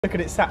Look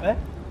at it sat there.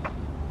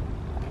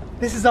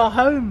 This is our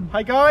home.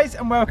 Hi guys,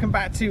 and welcome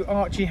back to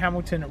Archie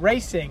Hamilton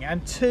Racing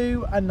and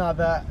to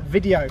another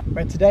video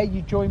where today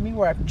you join me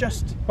where I've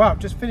just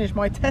finished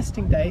my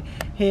testing day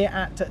here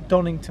at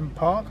Donington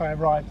Park. I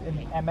arrived in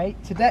the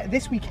M8.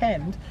 This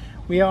weekend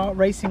we are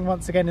racing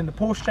once again in the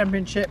Porsche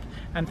Championship,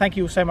 and thank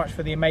you all so much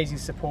for the amazing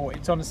support.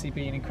 It's honestly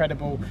been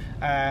incredible.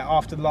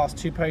 After the last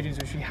two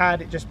podiums which we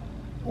had, it just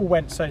all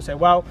went so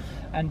well,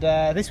 and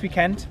this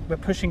weekend we're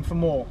pushing for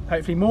more,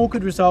 hopefully more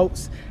good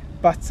results.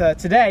 But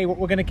today what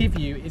we're going to give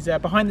you is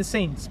behind the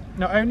scenes,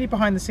 not only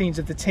behind the scenes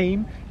of the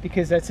team,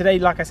 because today,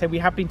 like I said, we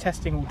have been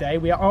testing all day.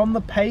 We are on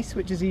the pace,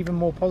 which is even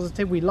more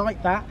positive. We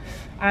like that.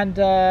 And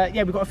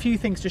yeah, we've got a few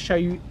things to show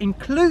you,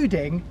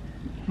 including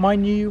my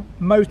new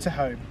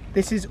motorhome.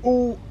 This is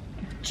all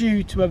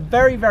due to a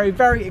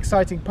very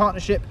exciting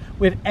partnership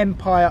with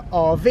Empire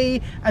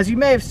RV. As you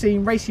may have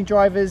seen, racing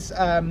drivers,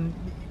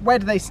 where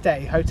do they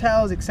stay?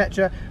 Hotels,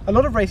 etc. A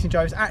lot of racing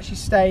drivers actually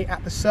stay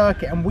at the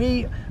circuit, and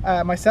we,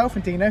 myself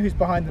and Dino, who's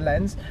behind the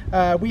lens,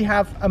 we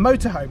have a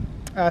motorhome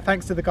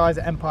thanks to the guys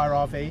at Empire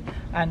RV,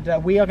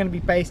 and we are going to be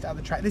based at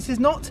the track. This is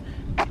not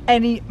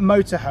any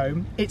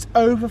motorhome, it's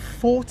over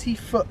 40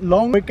 foot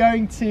long. We're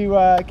going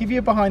to give you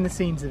a behind the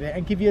scenes of it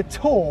and give you a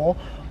tour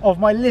of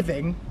my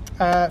living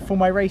for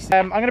my racing.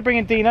 I'm going to bring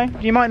in Dino.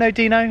 You might know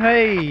Dino.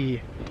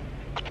 Hey!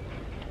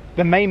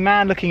 The main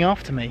man looking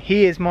after me.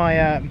 He is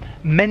my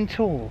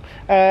mentor.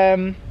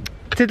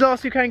 Did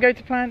last weekend go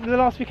to plan? The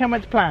last weekend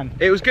went to plan?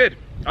 It was good.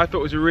 I thought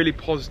it was a really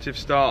positive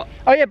start.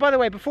 Oh yeah, by the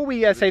way, before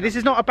we say, this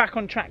is not a back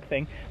on track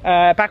thing,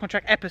 back on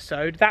track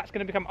episode. That's going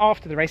to become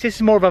after the race. This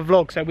is more of a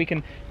vlog, so we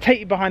can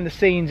take you behind the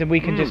scenes and we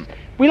can just,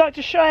 we like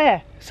to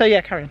share. So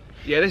yeah, carry on.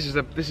 Yeah, this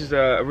is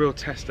a real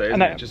test day,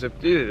 isn't it? Just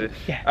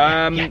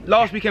a,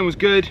 last weekend was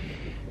good.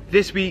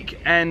 This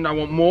weekend I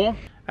want more.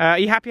 Are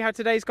you happy how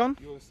today's gone?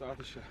 You're the star of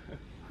the show.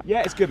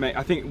 Yeah, it's good, mate.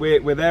 I think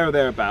we're there or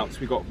thereabouts.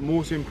 We've got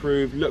more to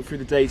improve, look through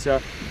the data.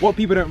 What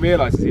people don't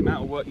realise is the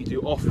amount of work you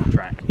do off the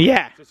track.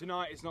 Yeah. So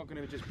tonight it's not going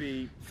to just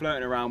be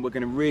flirting around. We're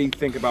going to really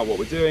think about what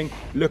we're doing,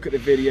 look at the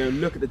video,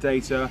 look at the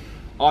data.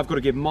 I've got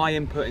to give my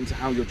input into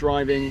how you're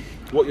driving,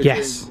 what you're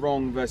doing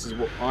wrong versus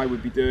what I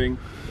would be doing,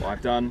 what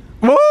I've done.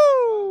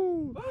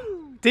 Woo!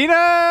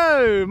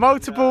 Dino!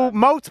 Multiple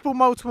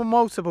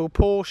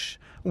Porsche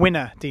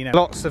winner, Dino.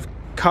 Lots of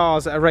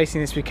cars that are racing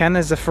this weekend.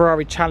 There's a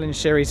Ferrari Challenge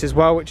Series as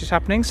well, which is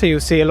happening, so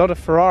you'll see a lot of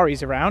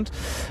Ferraris around.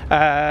 We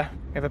have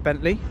a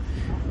Bentley,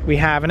 we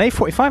have an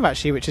A45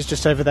 actually, which is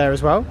just over there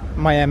as well.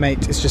 My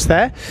M8 is just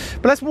there.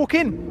 But let's walk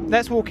in,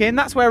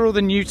 that's where all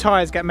the new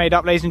tyres get made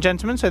up, ladies and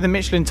gentlemen. So the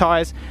Michelin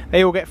tyres,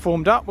 they all get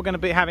formed up. We're going to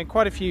be having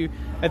quite a few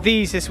of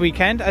these this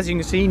weekend. As you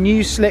can see,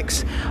 new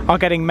slicks are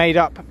getting made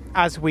up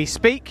as we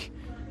speak.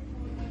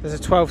 There's a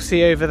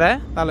 12C over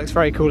there, that looks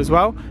very cool as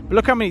well. But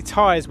look how many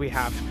tyres we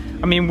have.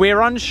 I mean, we're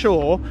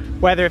unsure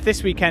whether if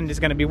this weekend is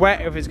going to be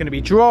wet or if it's going to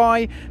be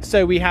dry.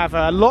 So we have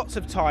lots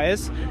of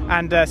tyres,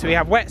 and so we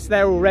have wets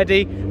there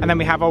already, and then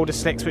we have older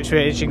slicks, which,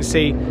 as you can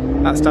see,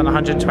 that's done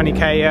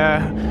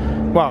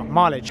 120k, well,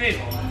 mileage.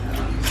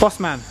 Boss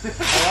man.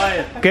 How are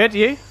you? Good,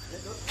 you?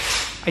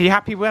 Are you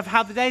happy with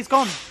how the day's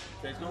gone?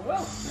 Day's gone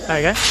well. There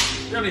you go.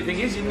 The only thing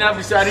is, you now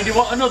decided you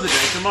want another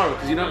day tomorrow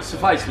because you don't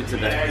suffice with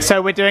today.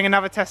 So we're doing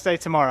another test day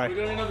tomorrow. We're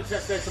doing another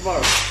test day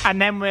tomorrow.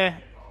 And then we're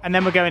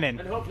going in.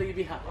 And hopefully you'll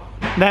be happy.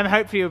 Then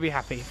hopefully you'll be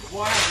happy.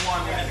 Why have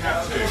one when you can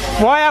have two?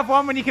 Why have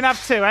one when you can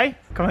have two, eh?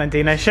 Come on then,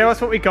 Dino, show us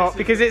what we got,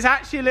 because it's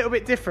actually a little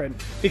bit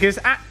different. Because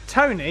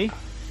Tony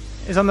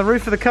is on the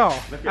roof of the car,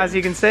 as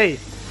you can see.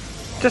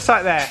 Just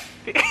like there.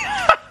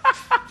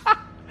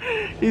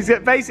 He's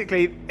got,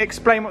 basically,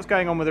 explain what's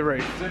going on with the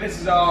roof. So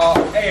this is our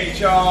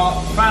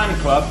AHR Fan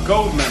Club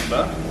Gold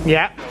member.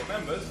 Yeah. Gold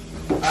members.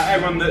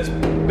 Everyone that's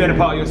been a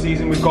part of your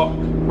season, we've got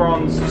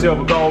bronze,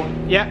 silver, gold.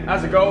 Yeah.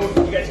 As a gold,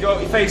 you get to go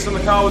up your face on the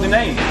car with the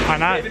name. I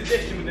know. A bit of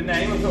addition with the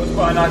name. I thought it was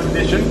quite a nice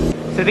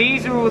addition. So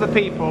these are all the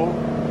people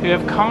who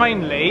have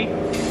kindly,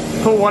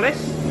 Paul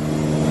Wallace,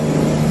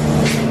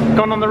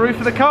 gone on the roof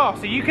of the car.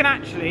 So you can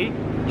actually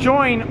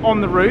join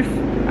on the roof.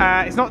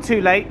 It's not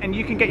too late, and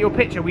you can get your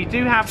picture. We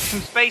do have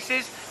some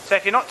spaces, so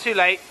if you're not too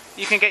late,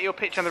 you can get your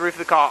picture on the roof of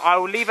the car. I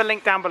will leave a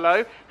link down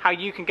below how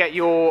you can get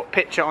your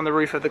picture on the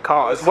roof of the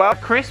car as well.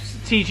 Crisps,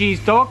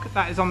 TG's dog,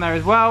 that is on there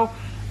as well.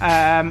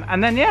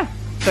 And then yeah,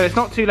 so it's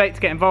not too late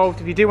to get involved.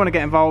 If you do want to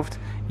get involved,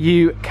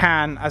 you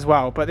can as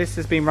well. But this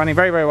has been running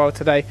very well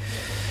today,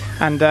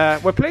 and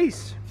we're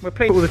pleased. We're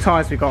pleased with all the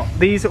tyres we got.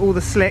 These are all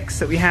the slicks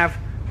that we have.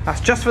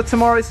 That's just for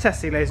tomorrow's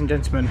testing, ladies and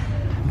gentlemen.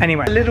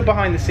 Anyway, a little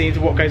behind the scenes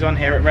of what goes on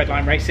here at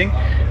Redline Racing,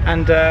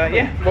 and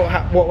yeah,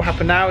 what will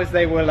happen now is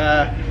they will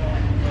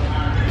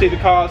do the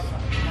cars,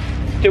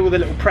 do all the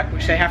little prep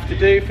which they have to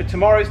do for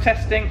tomorrow's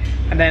testing,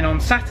 and then on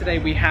Saturday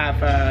we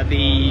have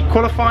the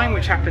qualifying,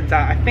 which happens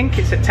at, I think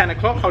it's at 10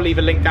 o'clock. I'll leave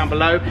a link down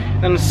below.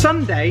 And on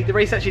Sunday the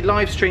race actually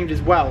live streamed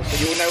as well,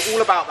 so you'll know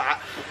all about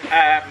that.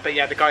 But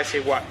yeah, the guys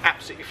here work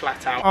absolutely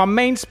flat out. Our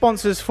main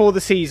sponsors for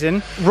the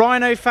season,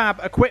 Rhino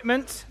Fab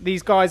Equipment.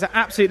 These guys are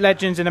absolute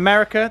legends in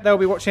America. They'll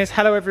be watching this.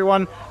 Hello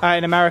everyone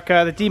in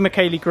America. The D.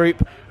 McKaylee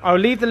Group I'll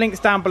leave the links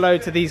down below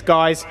to these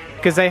guys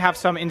because they have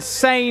some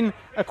insane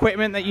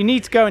equipment that you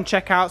need to go and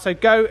check out. So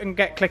go and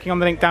get clicking on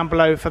the link down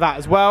below for that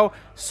as well.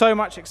 So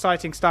much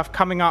exciting stuff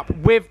coming up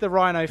with the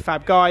Rhino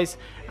Fab guys,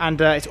 and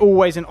it's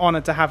always an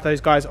honor to have those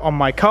guys on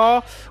my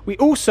car. We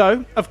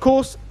also, of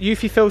course,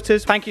 UFI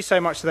Filters. Thank you so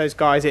much to those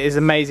guys. It is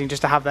amazing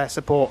just to have their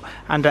support,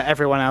 and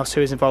everyone else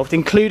who is involved,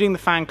 including the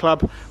fan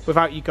club.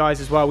 Without you guys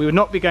as well, we would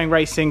not be going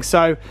racing.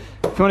 So if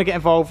you want to get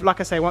involved,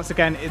 like I say, once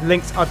again,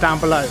 links are down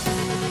below.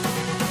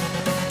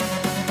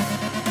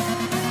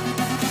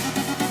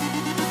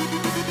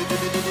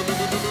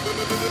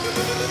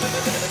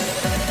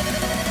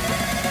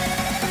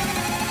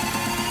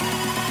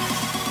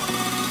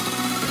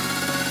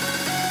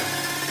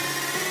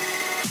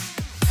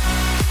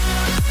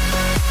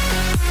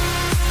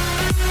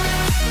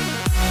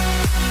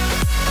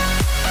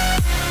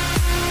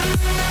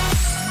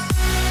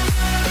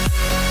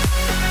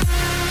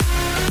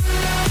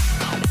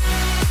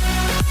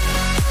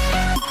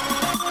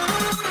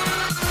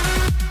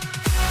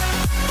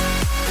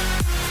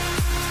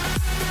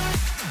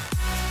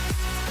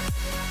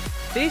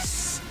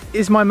 This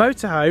is my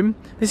motorhome.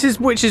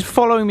 Which is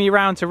following me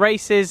around to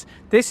races.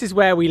 This is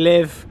where we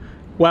live.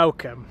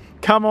 Welcome.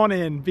 Come on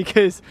in,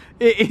 because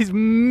it is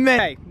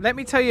okay, let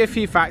me tell you a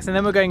few facts and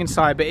then we're going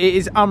inside, but it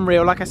is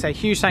unreal. Like I say,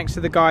 huge thanks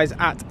to the guys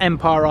at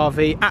Empire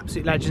RV,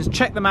 absolute legends.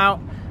 Check them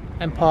out,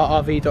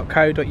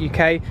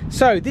 empirerv.co.uk.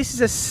 So this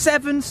is a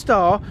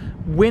 7-star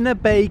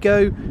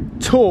Winnebago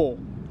tour.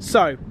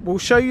 So we'll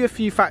show you a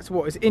few facts of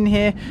what is in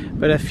here,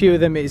 but a few of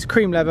them is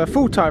cream leather,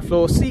 full tile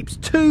floor, sleeps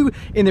 2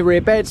 in the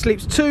rear bed,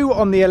 sleeps 2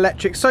 on the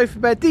electric sofa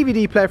bed,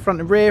 DVD player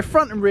front and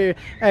rear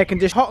air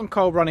conditioner, hot and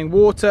cold running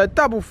water,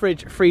 double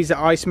fridge, freezer,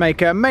 ice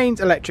maker, mains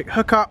electric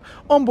hookup,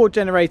 onboard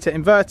generator,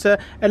 inverter,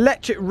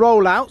 electric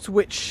rollouts,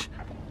 which,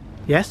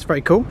 yes,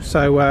 very cool.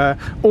 So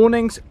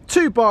awnings,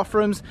 2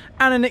 bathrooms,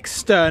 and an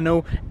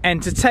external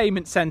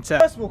entertainment centre.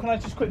 First of all, can I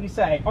just quickly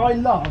say, I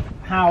love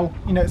how,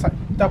 you know, it's like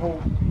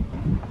double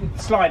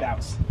slide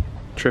outs.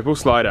 Triple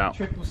slide out.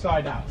 Triple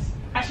slide outs.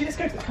 Actually, let's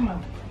go to, come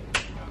on.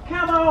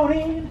 Come on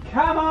in,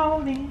 come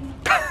on in.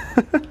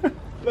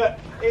 Look,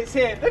 it's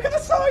here. Look at the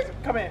size.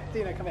 Come here,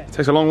 Dino, come here. It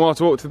takes a long while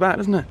to walk to the back,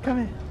 doesn't it?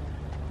 Come here.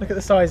 Look at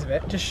the size of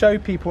it. Just show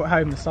people at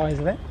home the size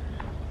of it.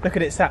 Look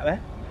at it sat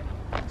there.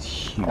 It's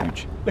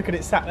huge. Look at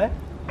it sat there.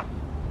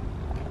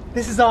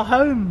 This is our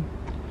home.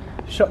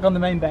 Shotgun the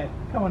main bed.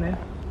 Come on in.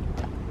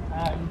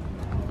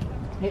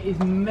 It is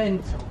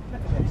mental.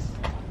 Look at this.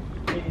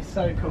 It is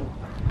so cool.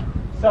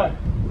 So,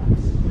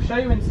 we'll show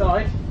you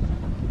inside.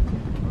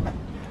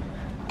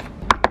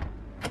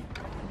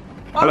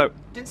 Oh, hello.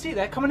 Didn't see you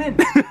there, coming in.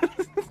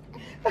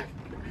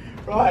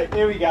 Right,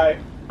 here we go.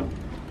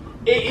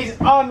 It is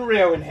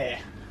unreal in here.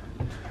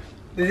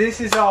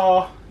 This is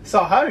our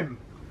home.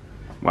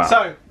 Wow.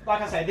 So, like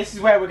I say, this is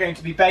where we're going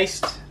to be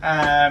based,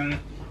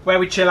 where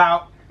we chill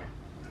out,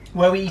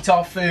 where we eat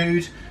our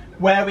food,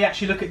 where we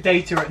actually look at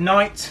data at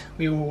night.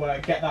 We will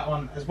get that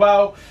on as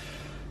well.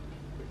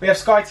 We have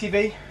Sky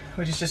TV,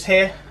 which is just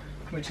here,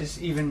 which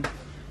is even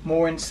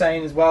more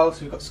insane as well.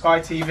 So we've got Sky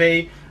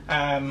TV,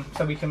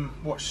 so we can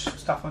watch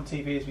stuff on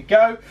TV as we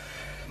go.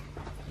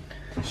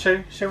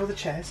 Show all the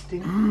chairs,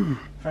 Dina.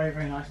 Very,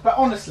 very nice. But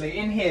honestly,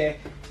 in here,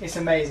 it's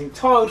amazing.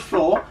 Tiled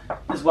floor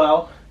as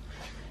well.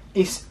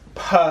 It's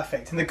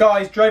perfect. And the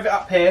guys drove it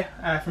up here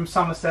from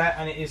Somerset,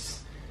 and it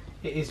is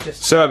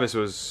just service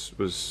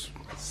was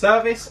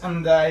service, and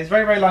he's a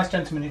very, very nice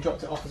gentleman who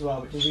dropped it off as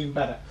well, which is even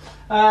better.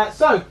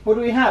 So what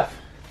do we have?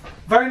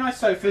 Very nice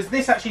sofas.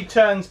 This actually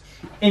turns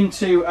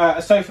into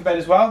a sofa bed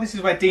as well. This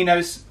is where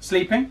Dino's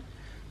sleeping.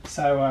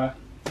 So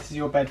this is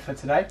your bed for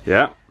today.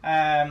 Yeah.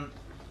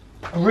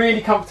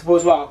 Really comfortable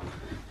as well.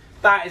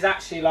 That is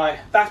actually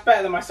that's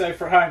better than my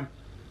sofa at home.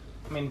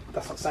 I mean,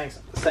 that's not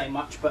saying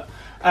much, but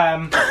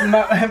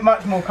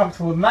much more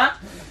comfortable than that.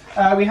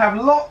 We have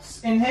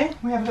lots in here.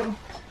 We have a little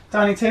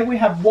dining table. We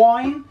have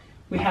wine.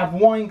 We have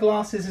wine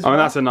glasses as well. I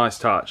mean, that's a nice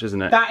touch,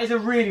 isn't it? That is a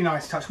really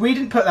nice touch. We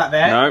didn't put that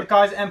there. No. The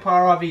guys at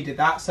Empire RV did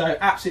that, so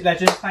absolute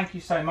legend. Thank you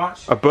so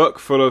much. A book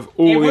full of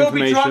all the information. It will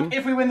be drunk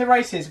if we win the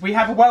races. We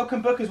have a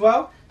welcome book as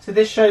well. So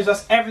this shows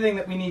us everything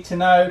that we need to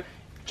know.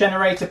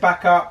 Generator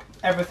backup,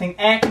 everything.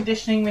 Air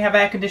conditioning. We have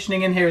air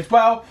conditioning in here as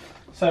well.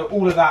 So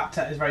all of that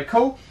is very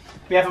cool.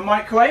 We have a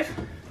microwave.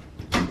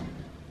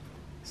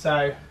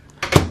 So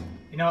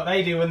you know what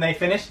they do when they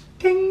finish?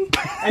 Ding!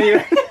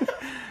 Anyway.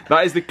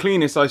 That is the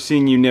cleanest I've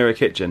seen you near a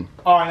kitchen.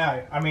 Oh, I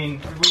know. I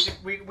mean,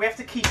 we have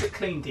to keep it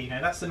clean,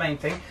 Dino. That's the main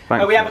thing.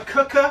 We have a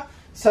cooker,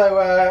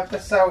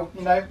 so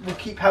you know, we'll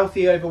keep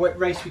healthy over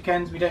race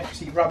weekends. We don't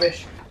just eat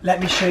rubbish. Let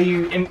me show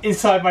you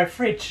inside my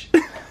fridge.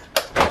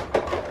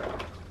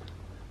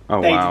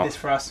 Oh, they wow. did this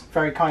for us.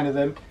 Very kind of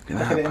them. Look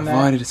at it in there.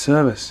 Provided a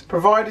service.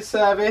 Provided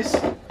service.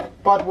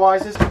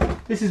 Budweiser's.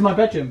 This is my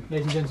bedroom,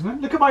 ladies and gentlemen.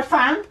 Look at my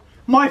fan.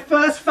 My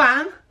first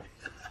fan.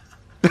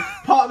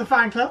 Part of the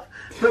fan club.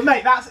 But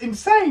mate, that's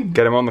insane.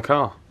 Get him on the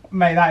car.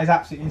 Mate, that is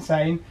absolutely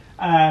insane.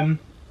 And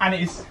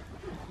it is.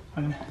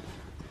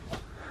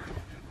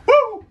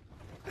 Woo!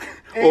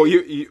 Oh,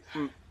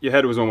 your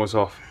head was almost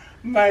off.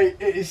 Mate,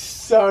 it is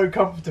so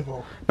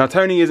comfortable. Now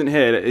Tony isn't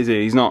here, is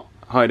he? He's not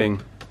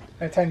hiding.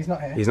 No, Tony's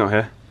not here. He's not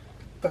here.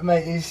 But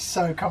mate, it is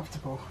so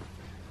comfortable.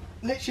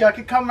 Literally, I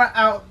could come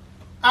out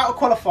of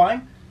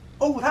qualifying.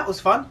 Oh, that was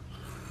fun.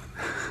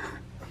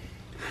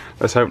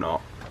 Let's hope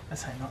not.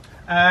 Let's hope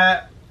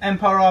not.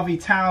 Empire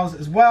RV towels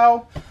as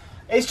well.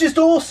 It's just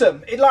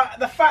awesome. Like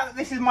the fact that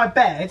this is my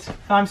bed and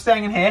I'm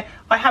staying in here.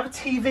 I have a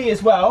TV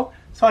as well,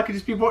 so I could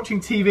just be watching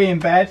TV in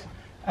bed.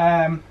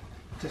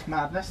 Just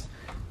madness.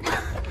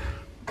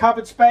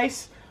 Cupboard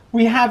space.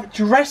 We have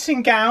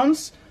dressing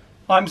gowns.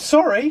 I'm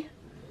sorry.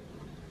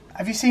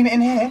 Have you seen it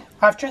in here?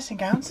 I have dressing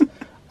gowns.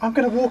 I'm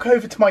going to walk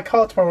over to my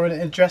car tomorrow in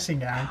a dressing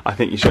gown. I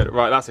think you should.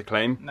 Right, that's a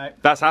claim. No.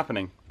 That's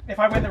happening. If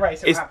I win the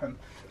race, it'll happen.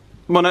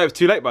 Well, no, it was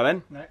too late by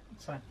then. No,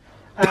 it's fine.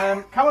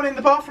 Come on in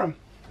the bathroom.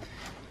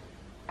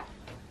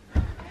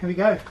 Here we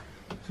go.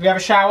 So we have a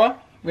shower.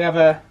 We have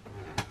a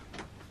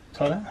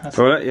toilet.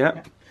 Toilet,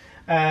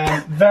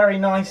 yeah. Very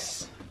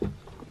nice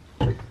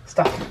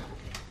stuff.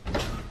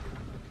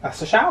 That's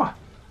the shower.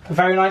 A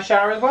very nice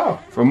shower as well.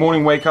 For a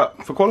morning wake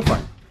up for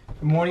qualifying.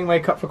 A morning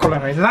wake up for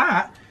qualifying.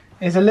 That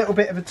is a little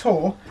bit of a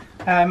tour.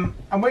 And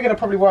we're going to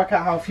probably work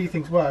out how a few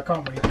things work,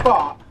 aren't we?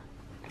 But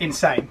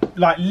insane.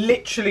 Like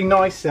literally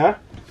nicer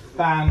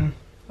than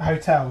the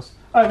hotels.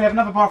 Oh, we have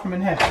another bathroom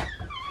in here.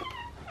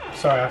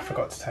 Sorry, I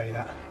forgot to tell you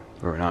that.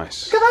 Very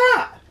nice. Look at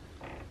that!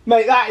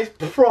 Mate, that is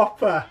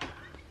proper.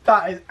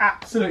 That is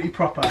absolutely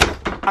proper.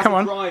 Come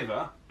on.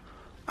 Driver,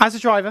 as a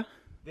driver.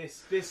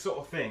 This sort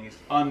of thing is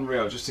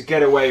unreal. Just to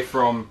get away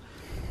from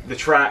the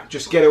track,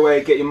 just get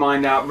away, get your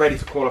mind out, ready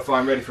for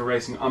qualifying, ready for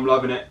racing. I'm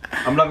loving it.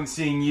 I'm loving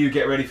seeing you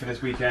get ready for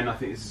this weekend. I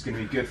think this is going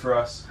to be good for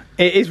us.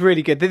 It is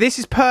really good. This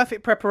is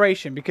perfect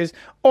preparation because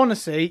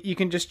honestly, you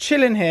can just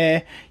chill in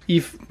here.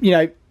 You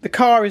know, the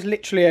car is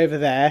literally over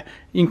there.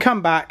 You can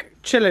come back,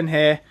 chill in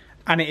here,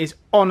 and it is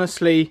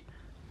honestly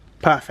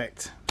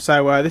perfect.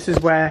 So this is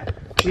where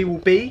we will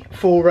be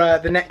for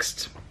the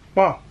next,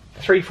 well,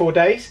 3-4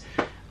 days.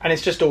 And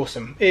it's just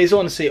awesome. It is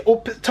honestly,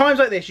 times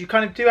like this, you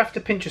kind of do have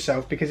to pinch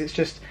yourself because it's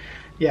just,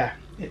 yeah,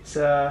 it's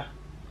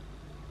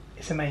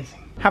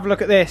amazing. Have a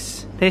look at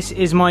this. This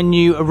is my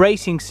new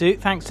racing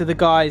suit, thanks to the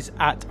guys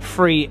at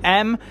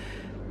 3M.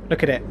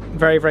 Look at it,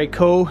 very, very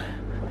cool.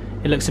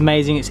 It looks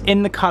amazing. It's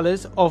in the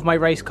colours of my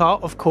race car,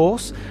 of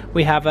course.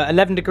 We have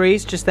 11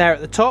 degrees just there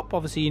at the top.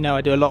 Obviously, you know I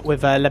do a lot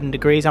with 11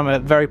 degrees. I'm a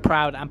very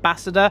proud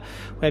ambassador.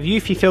 We have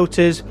UFI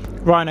Filters,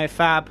 Rhino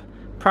Fab,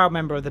 proud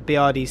member of the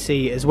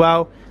BRDC as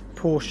well.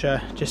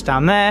 Porsche just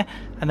down there,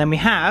 and then we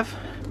have,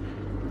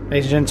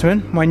 ladies and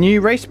gentlemen, my new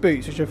race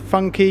boots, which are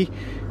funky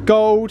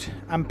gold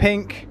and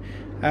pink.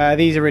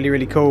 These are really,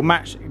 really cool.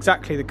 Match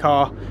exactly the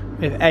car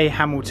with A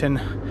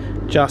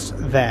Hamilton just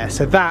there.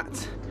 So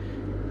that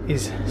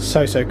is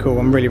so, so cool.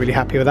 I'm really, really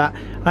happy with that.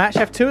 I actually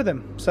have 2 of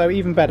them, so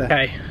even better.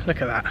 Okay,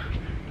 look at that.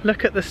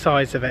 Look at the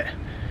size of it.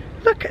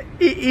 Look, it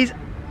is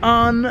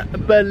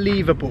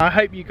unbelievable. I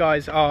hope you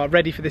guys are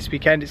ready for this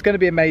weekend. It's going to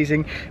be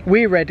amazing.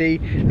 We're ready,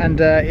 and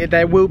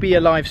there will be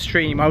a live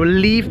stream. I will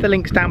leave the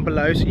links down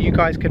below so you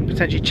guys can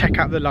potentially check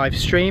out the live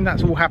stream.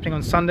 That's all happening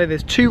on Sunday.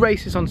 There's 2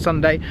 races on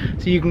Sunday,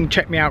 so you can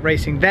check me out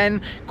racing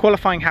then.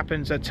 Qualifying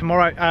happens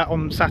tomorrow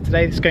on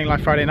Saturday. It's going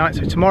live Friday night,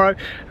 so tomorrow.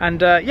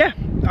 And yeah,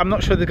 I'm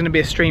not sure there's going to be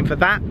a stream for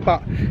that,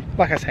 but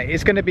like I say,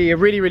 it's going to be a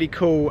really, really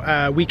cool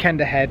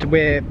weekend ahead.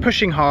 We're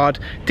pushing hard.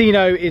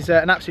 Dino is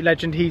an absolute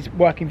legend. He's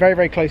working very,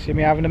 very closely with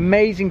me. I have an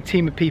amazing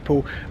team of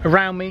people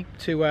around me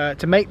to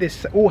make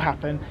this all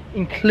happen,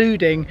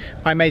 including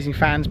my amazing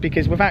fans,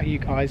 because without you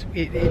guys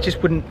it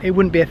just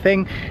wouldn't be a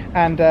thing,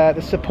 and the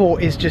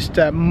support is just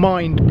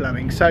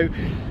mind-blowing. So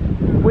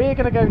we're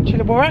gonna go and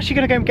chill. We're actually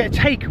gonna go and get a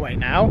takeaway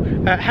now,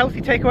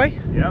 healthy takeaway.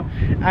 Yeah.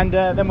 And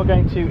then we're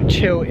going to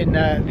chill in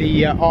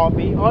the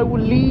RV. I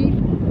will leave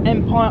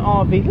Empire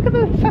RV. Look at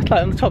the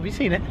satellite on the top. Have you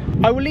seen it?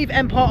 I will leave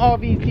Empire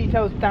RV's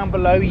details down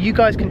below. You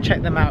guys can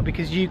check them out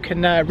because you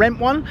can rent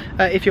one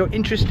if you're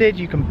interested.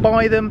 You can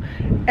buy them.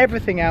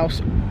 Everything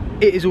else,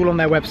 it is all on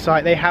their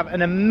website. They have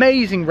an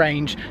amazing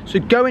range, so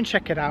go and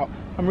check it out.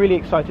 I'm really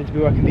excited to be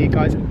working with you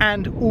guys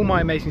and all my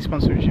amazing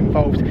sponsors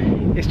involved.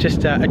 It's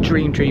just a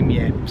dream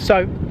year.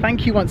 So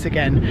thank you once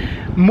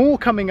again. More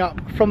coming up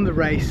from the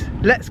race.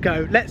 Let's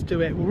go, let's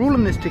do it. We're all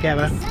in this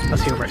together. I'll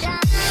see you racing.